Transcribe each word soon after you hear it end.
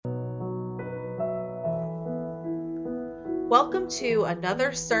Welcome to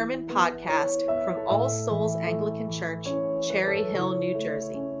another sermon podcast from All Souls Anglican Church, Cherry Hill, New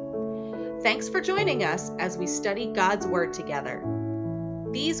Jersey. Thanks for joining us as we study God's Word together.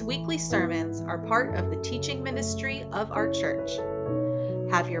 These weekly sermons are part of the teaching ministry of our church.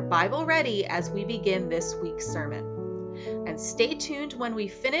 Have your Bible ready as we begin this week's sermon. And stay tuned when we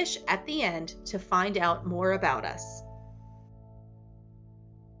finish at the end to find out more about us.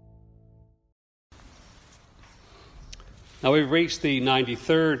 Now we've reached the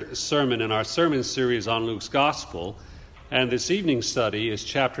 93rd sermon in our sermon series on Luke's Gospel, and this evening's study is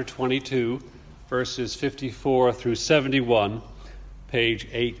chapter 22, verses 54 through 71, page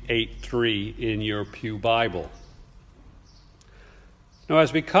 883 in your Pew Bible. Now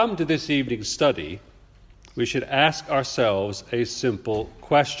as we come to this evening's study, we should ask ourselves a simple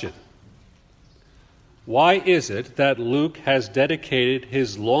question. Why is it that Luke has dedicated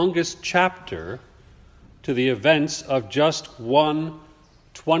his longest chapter to the events of just one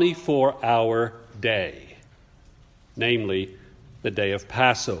 24-hour day, namely the day of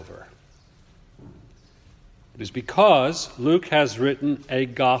Passover? It is because Luke has written a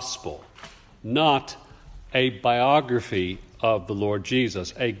gospel, not a biography of the Lord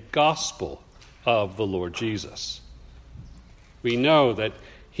Jesus, a gospel of the Lord Jesus. We know that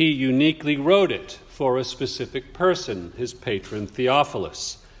he uniquely wrote it for a specific person, his patron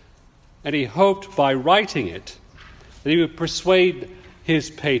Theophilus. And he hoped by writing it that he would persuade his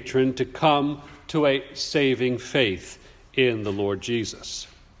patron to come to a saving faith in the Lord Jesus.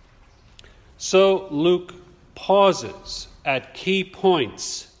 So Luke pauses at key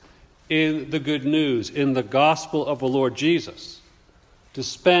points in the good news, in the gospel of the Lord Jesus, to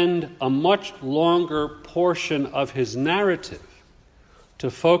spend a much longer portion of his narrative to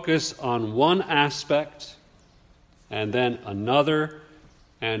focus on one aspect and then another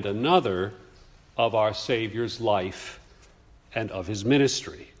and another of our Savior's life and of his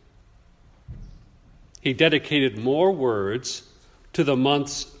ministry. He dedicated more words to the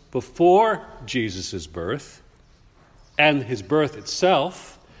months before Jesus' birth and his birth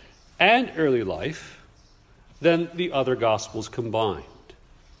itself and early life than the other Gospels combined.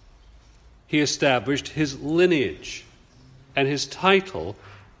 He established his lineage and his title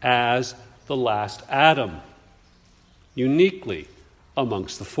as the last Adam, uniquely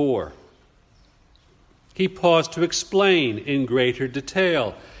amongst the four. He paused to explain in greater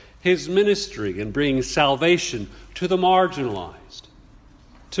detail his ministry in bringing salvation to the marginalized,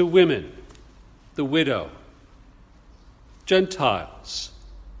 to women, the widow, Gentiles,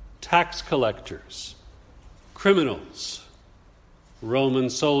 tax collectors, criminals, Roman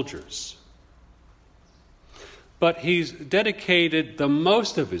soldiers. But he's dedicated the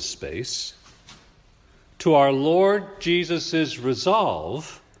most of his space to our Lord Jesus'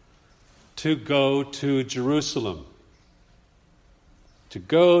 resolve to go to Jerusalem. To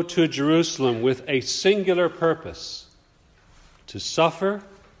go to Jerusalem with a singular purpose, to suffer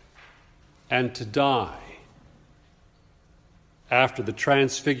and to die. After the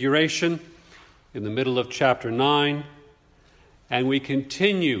transfiguration in the middle of chapter 9, and we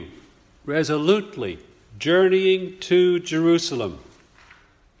continue resolutely journeying to Jerusalem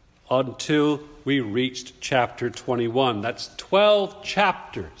until we reached chapter 21. That's 12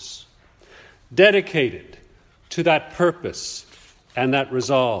 chapters dedicated to that purpose and that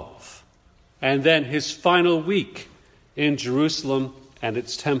resolve. And then his final week in Jerusalem and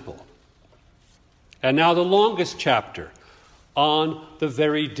its temple. And now the longest chapter on the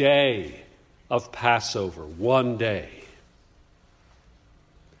very day of Passover, one day.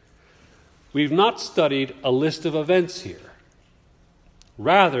 We've not studied a list of events here.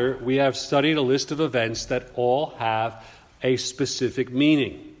 Rather, we have studied a list of events that all have a specific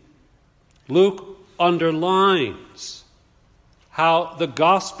meaning. Luke underlines how the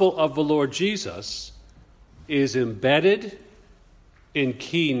gospel of the Lord Jesus is embedded in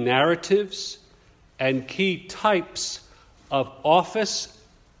key narratives and key types of office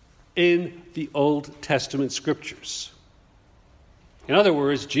in the Old Testament scriptures. In other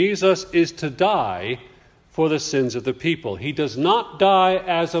words, Jesus is to die for the sins of the people. He does not die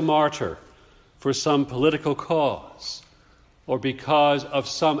as a martyr for some political cause or because of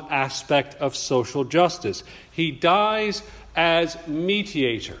some aspect of social justice. He dies as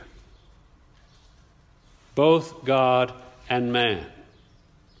mediator, both God and man.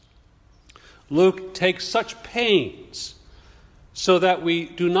 Luke takes such pains so that we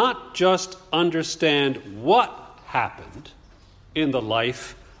do not just understand what happened in the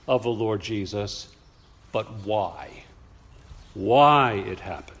life of the Lord Jesus, but why it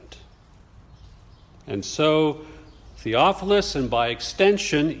happened. And so Theophilus, and by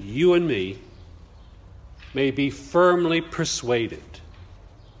extension, you and me, may be firmly persuaded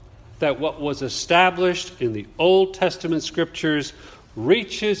that what was established in the Old Testament scriptures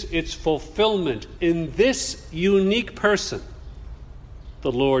reaches its fulfillment in this unique person,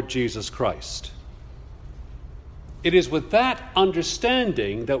 the Lord Jesus Christ. It is with that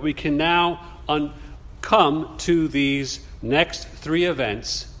understanding that we can now come to these next three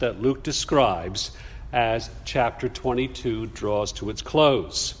events that Luke describes as chapter 22 draws to its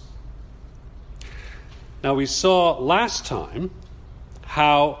close. Now, we saw last time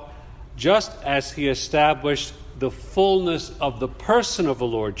how just as he established the fullness of the person of the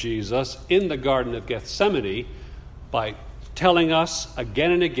Lord Jesus in the Garden of Gethsemane by telling us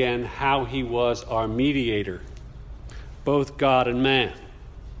again and again how he was our mediator, both God and man.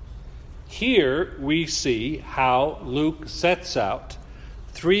 Here we see how Luke sets out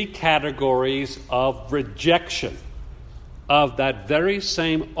three categories of rejection of that very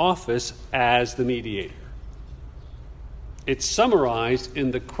same office as the mediator. It's summarized in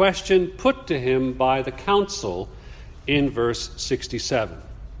the question put to him by the council in verse 67.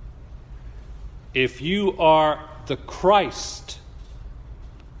 If you are the Christ,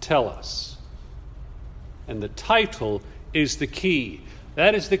 tell us. And the title is the key.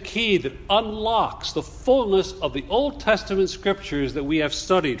 That is the key that unlocks the fullness of the Old Testament scriptures that we have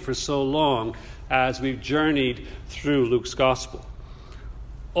studied for so long as we've journeyed through Luke's gospel.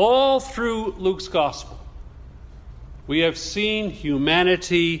 All through Luke's gospel, we have seen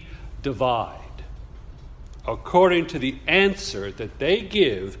humanity divide according to the answer that they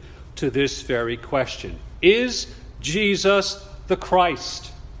give to this very question. Is Jesus the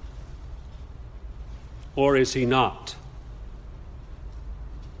Christ? Or is he not?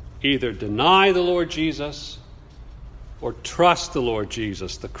 Either deny the Lord Jesus or trust the Lord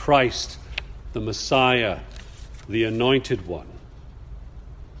Jesus, the Christ, the Messiah, the Anointed One.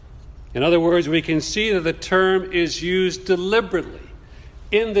 In other words, we can see that the term is used deliberately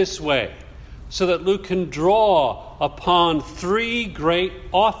in this way so that Luke can draw upon three great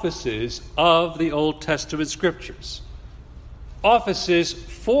offices of the Old Testament scriptures. Offices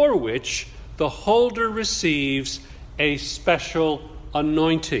for which the holder receives a special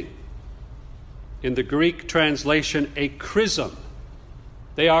anointing. In the Greek translation, a chrism.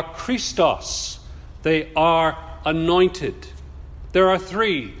 They are Christos. They are anointed. There are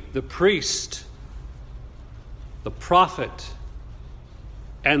three: the priest, the prophet,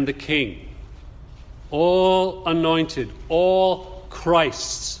 and the king. All anointed, all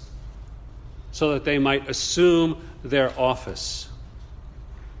Christs, so that they might assume their office.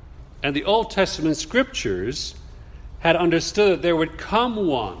 And the Old Testament scriptures had understood that there would come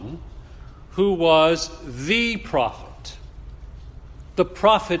one who was the prophet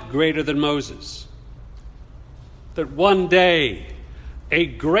greater than Moses. That one day a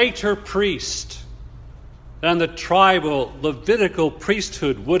greater priest than the tribal Levitical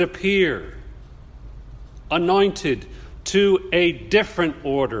priesthood would appear, anointed to a different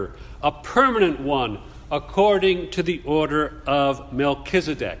order, a permanent one according to the order of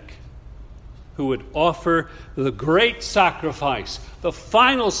Melchizedek, who would offer the great sacrifice, the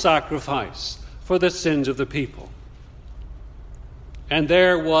final sacrifice for the sins of the people. And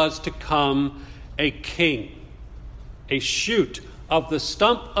there was to come a king, a shoot of the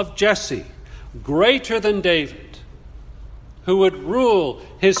stump of Jesse, greater than David, who would rule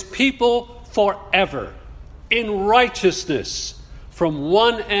his people forever in righteousness from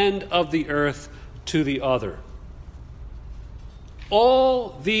one end of the earth to the other.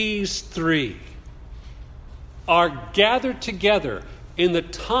 All these three are gathered together in the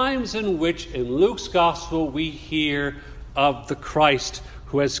times in which in Luke's gospel we hear of the Christ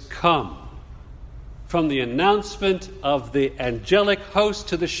who has come. From the announcement of the angelic host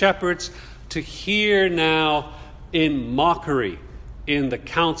to the shepherds to here now in mockery in the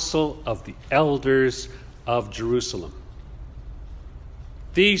council of the elders of Jerusalem.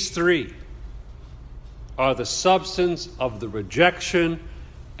 These three are the substance of the rejection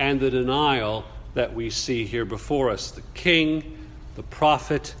and the denial that we see here before us. The king, the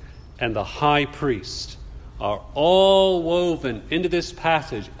prophet, and the high priest are all woven into this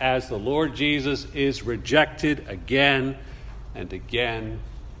passage as the Lord Jesus is rejected again and again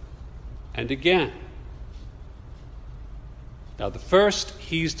and again. Now, the first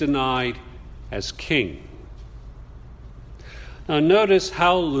he's denied as king. Now, notice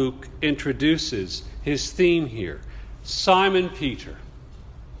how Luke introduces his theme here. Simon Peter,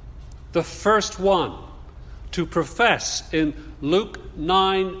 the first one to profess in Luke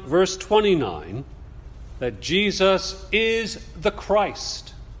 9, verse 29, that Jesus is the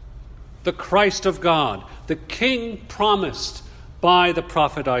Christ of God, the King promised by the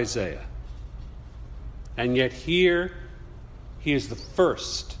prophet Isaiah. And yet here, he is the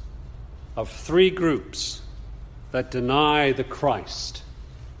first of three groups that deny the Christ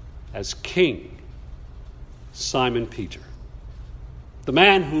as king: Simon Peter, the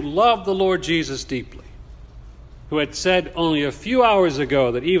man who loved the Lord Jesus deeply, who had said only a few hours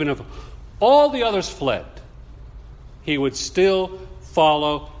ago that even if all the others fled, he would still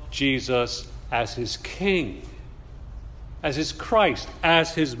follow Jesus as his king, as his Christ,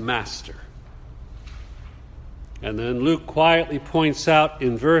 as his master. And then Luke quietly points out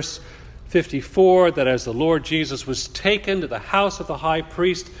in verse 54 that as the Lord Jesus was taken to the house of the high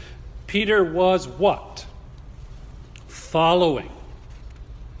priest, Peter was what? Following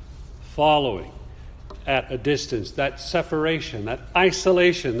at a distance, that separation, that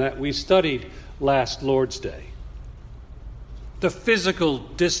isolation that we studied last Lord's Day. The physical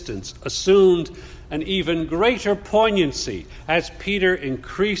distance assumed an even greater poignancy as Peter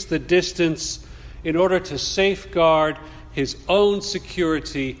increased the distance in order to safeguard his own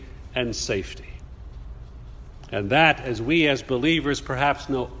security and safety. And that, as we as believers perhaps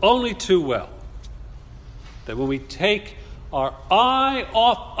know only too well, that when we take our eye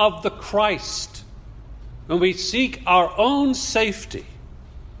off of the Christ, when we seek our own safety,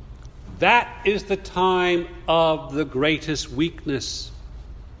 that is the time of the greatest weakness.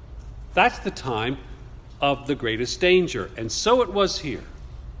 That's the time of the greatest danger. And so it was here.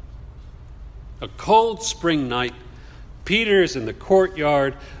 A cold spring night, Peter's in the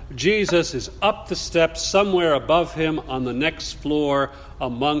courtyard. Jesus is up the steps somewhere above him on the next floor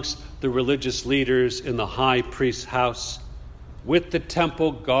amongst the religious leaders in the high priest's house, with the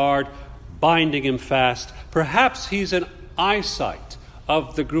temple guard binding him fast. Perhaps he's in eyesight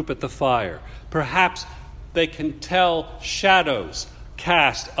of the group at the fire. Perhaps they can tell shadows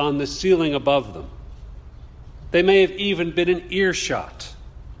cast on the ceiling above them. They may have even been in earshot.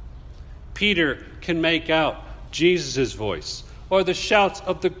 Peter can make out Jesus' voice or the shouts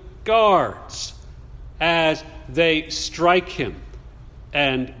of the guards as they strike him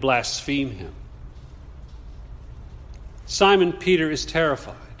and blaspheme him. Simon Peter is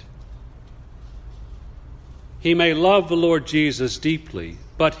terrified. He may love the Lord Jesus deeply,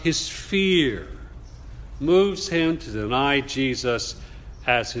 but his fear moves him to deny Jesus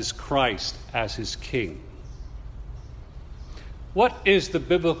as his Christ, as his King. What is the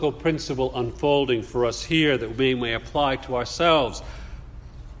biblical principle unfolding for us here that we may apply to ourselves?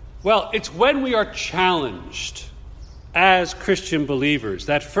 Well, it's when we are challenged as Christian believers.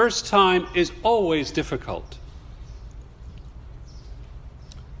 That first time is always difficult.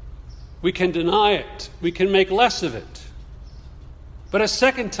 We can deny it. We can make less of it. But a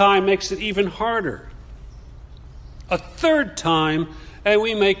second time makes it even harder. A third time, and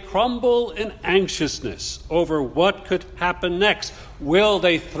we may crumble in anxiousness over what could happen next. Will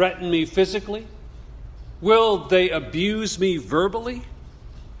they threaten me physically? Will they abuse me verbally?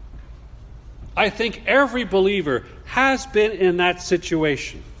 I think every believer has been in that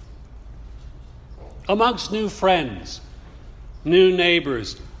situation. Amongst new friends, new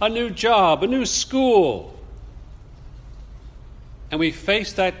neighbors, a new job, a new school. And we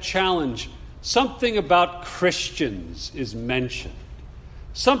face that challenge. Something about Christians is mentioned.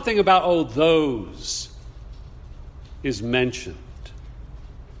 Something about, those is mentioned.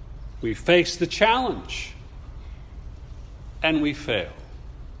 We face the challenge and we fail.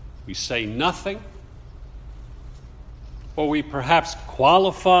 We say nothing, or we perhaps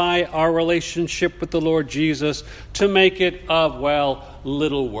qualify our relationship with the Lord Jesus to make it of,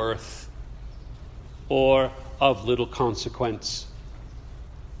 little worth or of little consequence.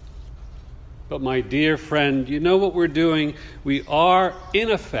 But my dear friend, you know what we're doing? We are,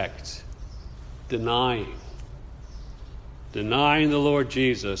 in effect, denying the Lord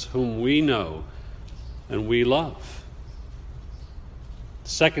Jesus, whom we know and we love. The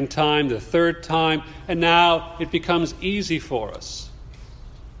second time, the third time, and now it becomes easy for us.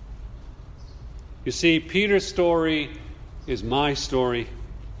 You see, Peter's story is my story,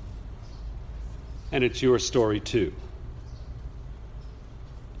 and it's your story too.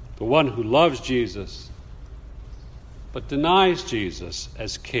 The one who loves Jesus, but denies Jesus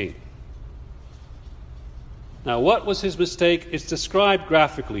as king. Now, what was his mistake? It's described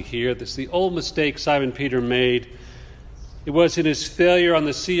graphically here. This is the old mistake Simon Peter made. It was in his failure on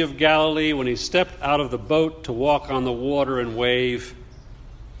the Sea of Galilee when he stepped out of the boat to walk on the water and wave,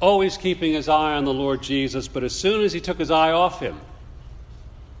 always keeping his eye on the Lord Jesus. But as soon as he took his eye off him,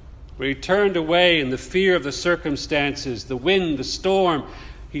 where he turned away in the fear of the circumstances, the wind, the storm,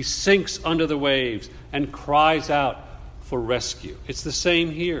 he sinks under the waves and cries out for rescue. It's the same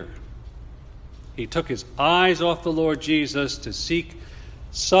here. He took his eyes off the Lord Jesus to seek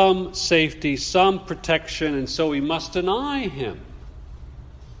some safety, some protection, and so we must deny him.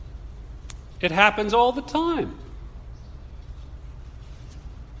 It happens all the time.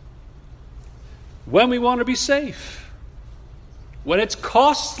 When we want to be safe, when it's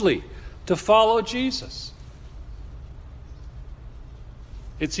costly to follow Jesus.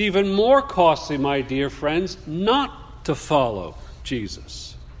 It's even more costly, my dear friends, not to follow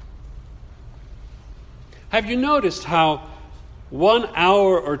Jesus. Have you noticed how 1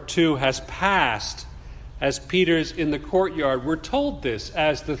 hour or two has passed as Peter's in the courtyard? We're told this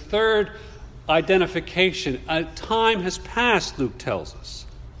as the third identification. A time has passed, Luke tells us.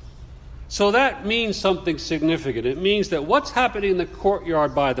 So that means something significant. It means that what's happening in the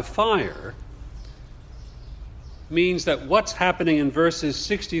courtyard by the fire means that what's happening in verses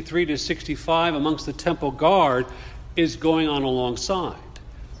 63 to 65 amongst the temple guard is going on alongside.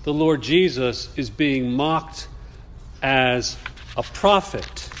 The Lord Jesus is being mocked as a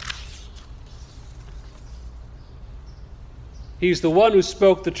prophet. He's the one who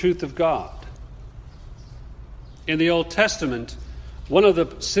spoke the truth of God. In the Old Testament, one of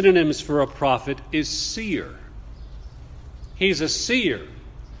the synonyms for a prophet is seer. He's a seer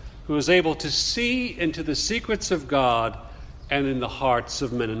who is able to see into the secrets of God and in the hearts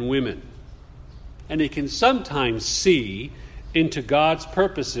of men and women. And he can sometimes see into God's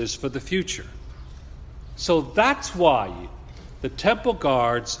purposes for the future. So that's why the temple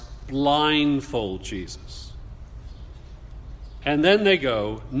guards blindfold Jesus. And then they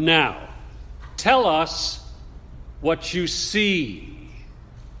go, "Now, tell us what you see."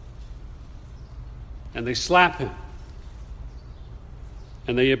 And they slap him.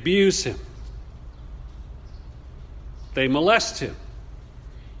 And they abuse him. They molest him.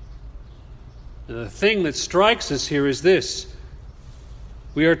 And the thing that strikes us here is this.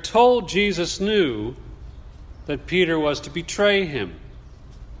 We are told Jesus knew that Peter was to betray him.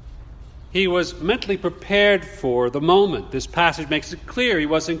 He was mentally prepared for the moment. This passage makes it clear he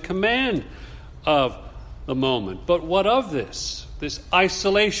was in command of the moment. But what of this? This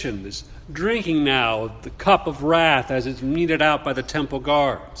isolation, this drinking now of the cup of wrath as it's meted out by the temple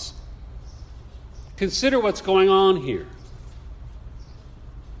guards. Consider what's going on here.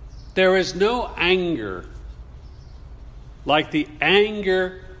 There is no anger like the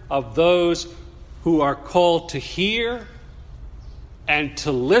anger of those who are called to hear and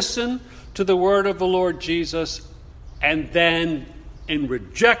to listen to the word of the Lord Jesus, and then in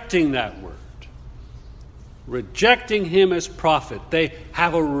rejecting that word, rejecting him as prophet, they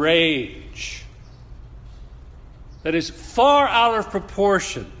have a rage that is far out of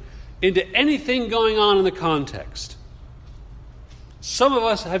proportion into anything going on in the context. Some of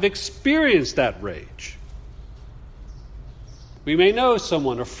us have experienced that rage. We may know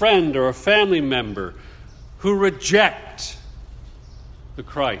someone, a friend or a family member, who reject the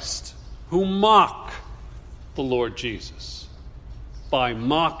Christ, who mock the Lord Jesus by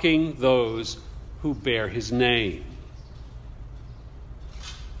mocking those who bear his name.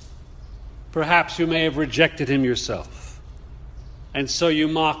 Perhaps you may have rejected him yourself, and so you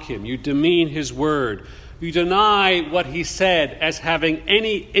mock him, you demean his word, you deny what he said as having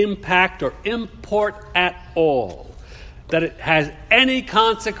any impact or import at all, that it has any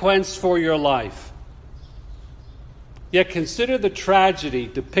consequence for your life. Yet consider the tragedy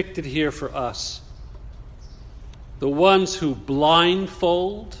depicted here for us. The ones who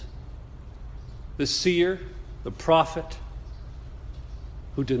blindfold the seer, the prophet,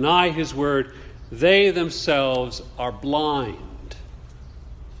 who deny his word, they themselves are blind.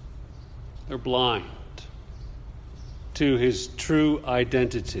 They're blind to his true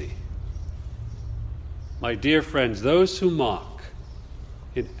identity. My dear friends, those who mock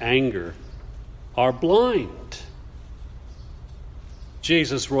in anger are blind.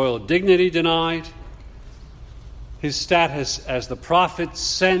 Jesus' royal dignity denied, his status as the prophet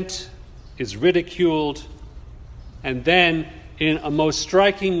sent is ridiculed, and then in a most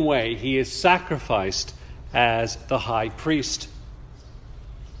striking way he is sacrificed as the high priest.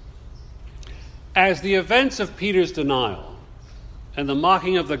 As the events of Peter's denial and the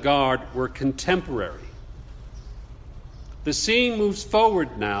mocking of the guard were contemporary, the scene moves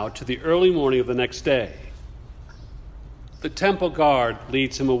forward now to the early morning of the next day. The temple guard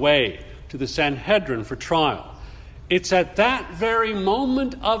leads him away to the Sanhedrin for trial. It's at that very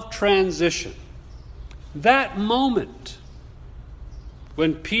moment of transition, that moment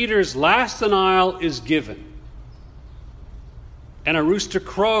when Peter's last denial is given and a rooster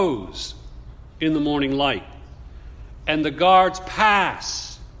crows in the morning light and the guards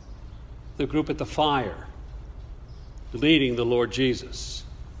pass the group at the fire, leading the Lord Jesus.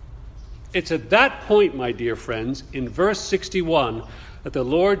 It's at that point, my dear friends, in verse 61, that the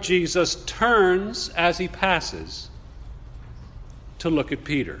Lord Jesus turns as he passes to look at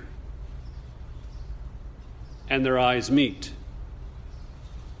Peter. And their eyes meet.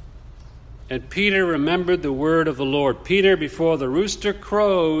 And Peter remembered the word of the Lord. Peter, before the rooster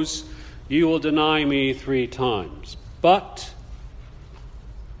crows, you will deny me 3 times. But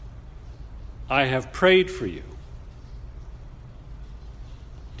I have prayed for you.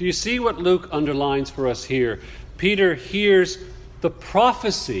 Do you see what Luke underlines for us here? Peter hears the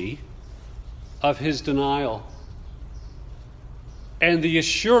prophecy of his denial and the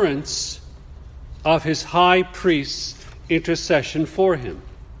assurance of his high priest's intercession for him.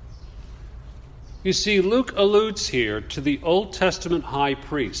 You see, Luke alludes here to the Old Testament high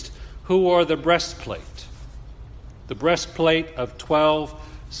priest who wore the breastplate of 12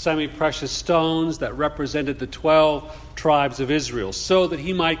 semi-precious stones that represented the 12 tribes of Israel, so that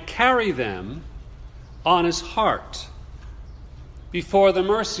he might carry them on his heart before the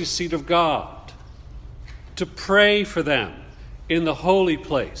mercy seat of God, to pray for them in the holy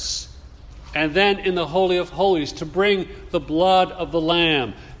place, and then in the Holy of Holies to bring the blood of the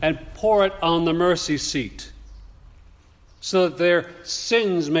Lamb and pour it on the mercy seat, so that their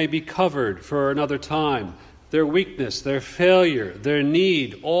sins may be covered for another time, their weakness, their failure, their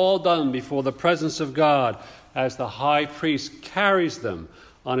need, all done before the presence of God as the high priest carries them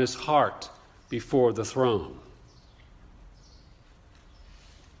on his heart before the throne.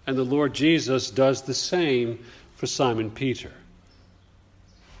 And the Lord Jesus does the same for Simon Peter.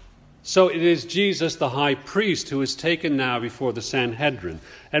 So it is Jesus, the high priest, who is taken now before the Sanhedrin.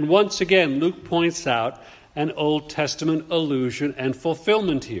 And once again, Luke points out an Old Testament allusion and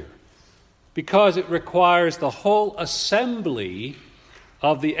fulfillment here, because it requires the whole assembly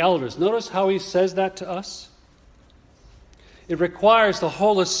of the elders. Notice how he says that to us. It requires the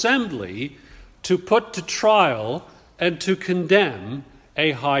whole assembly to put to trial and to condemn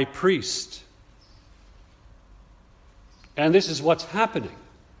a high priest. And this is what's happening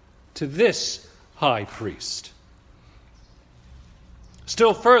to this high priest.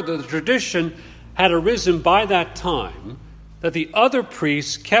 Still further, the tradition had arisen by that time that the other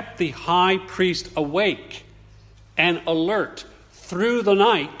priests kept the high priest awake and alert through the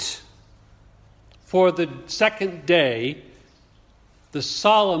night for the second day, the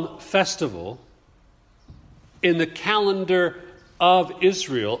solemn festival in the calendar of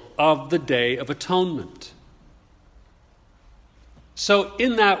Israel of the Day of Atonement. So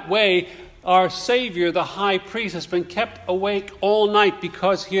in that way, our Savior, the high priest, has been kept awake all night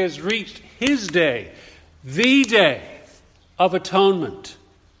because he has reached his day, the day of atonement.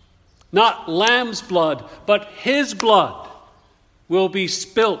 Not lamb's blood, but his blood will be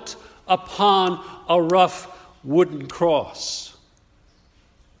spilt upon a rough wooden cross.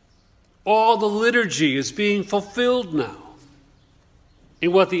 All the liturgy is being fulfilled now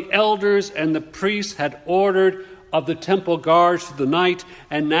in what the elders and the priests had ordered of the temple guards for the night,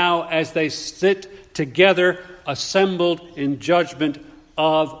 and now as they sit together, assembled in judgment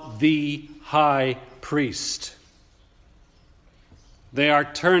of the high priest. They are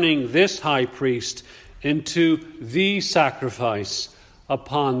turning this high priest into the sacrifice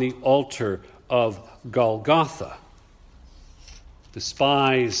upon the altar of Golgotha.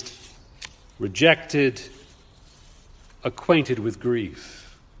 Despised, rejected, acquainted with grief.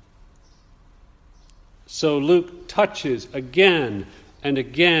 So Luke touches again and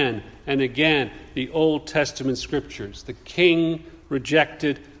again and again the Old Testament scriptures. The king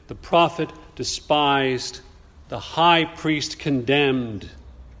rejected, the prophet despised, the high priest condemned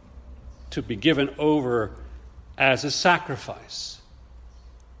to be given over as a sacrifice,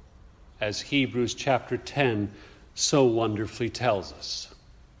 as Hebrews chapter 10 so wonderfully tells us.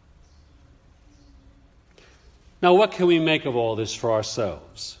 Now, what can we make of all this for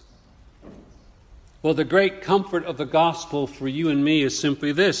ourselves? Well, the great comfort of the gospel for you and me is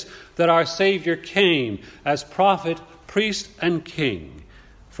simply this, that our Savior came as prophet, priest, and king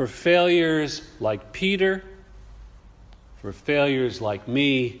for failures like Peter, for failures like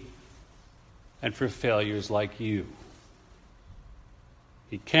me, and for failures like you.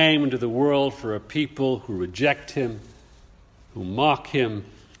 He came into the world for a people who reject him, who mock him,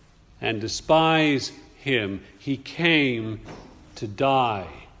 and despise him. He came to die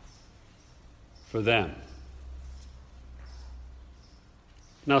for them.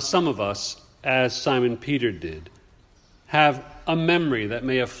 Now, some of us, as Simon Peter did, have a memory that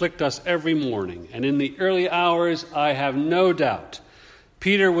may afflict us every morning. And in the early hours, I have no doubt,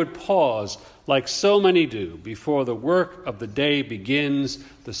 Peter would pause, like so many do, before the work of the day begins,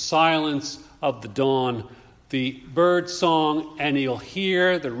 the silence of the dawn, the bird song, and he'll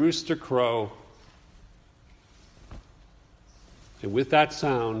hear the rooster crow. And with that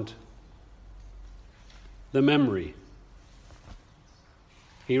sound, the memory.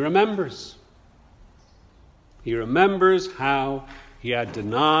 He remembers. He remembers how he had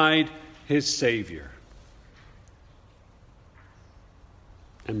denied his Savior.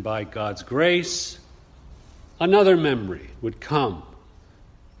 And by God's grace, another memory would come.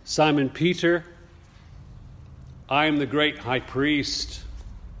 Simon Peter, I am the great high priest,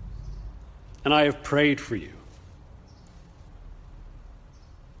 and I have prayed for you.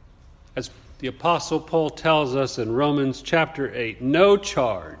 As the Apostle Paul tells us in Romans chapter 8, no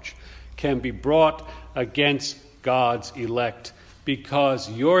charge can be brought against God's elect because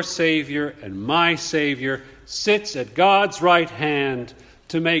your Savior and my Savior sits at God's right hand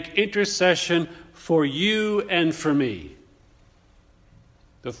to make intercession for you and for me.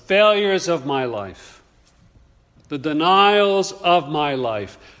 The failures of my life, the denials of my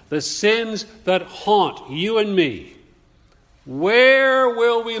life, the sins that haunt you and me, where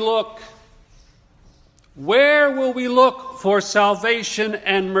will we look? Where will we look for salvation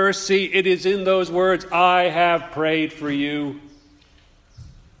and mercy? It is in those words, I have prayed for you,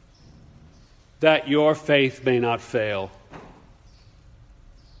 that your faith may not fail.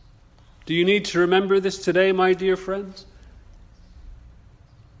 Do you need to remember this today, my dear friends?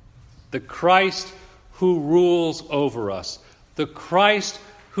 The Christ who rules over us, the Christ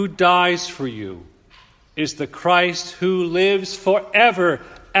who dies for you, is the Christ who lives forever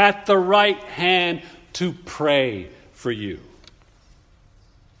at the right hand to pray for you.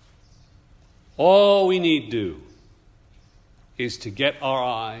 All we need do is to get our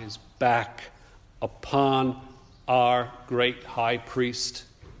eyes back upon our great high priest,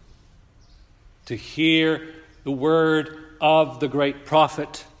 to hear the word of the great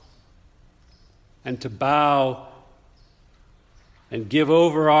prophet, and to bow and give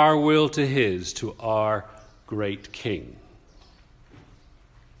over our will to his, to our great King.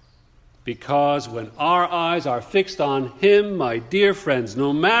 Because when our eyes are fixed on him, my dear friends,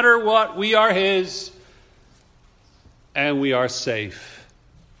 no matter what, we are his, and we are safe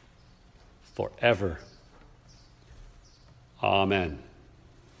forever. Amen.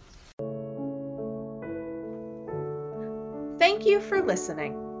 Thank you for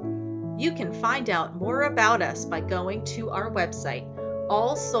listening. You can find out more about us by going to our website,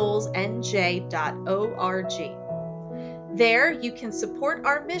 allsoulsnj.org. There, you can support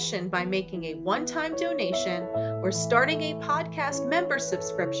our mission by making a one-time donation or starting a podcast member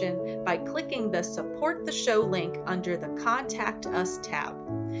subscription by clicking the Support the Show link under the Contact Us tab.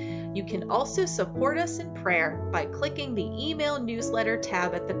 You can also support us in prayer by clicking the Email Newsletter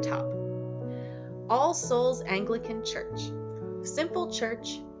tab at the top. All Souls Anglican Church. Simple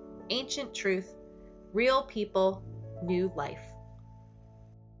church, ancient truth, real people, new life.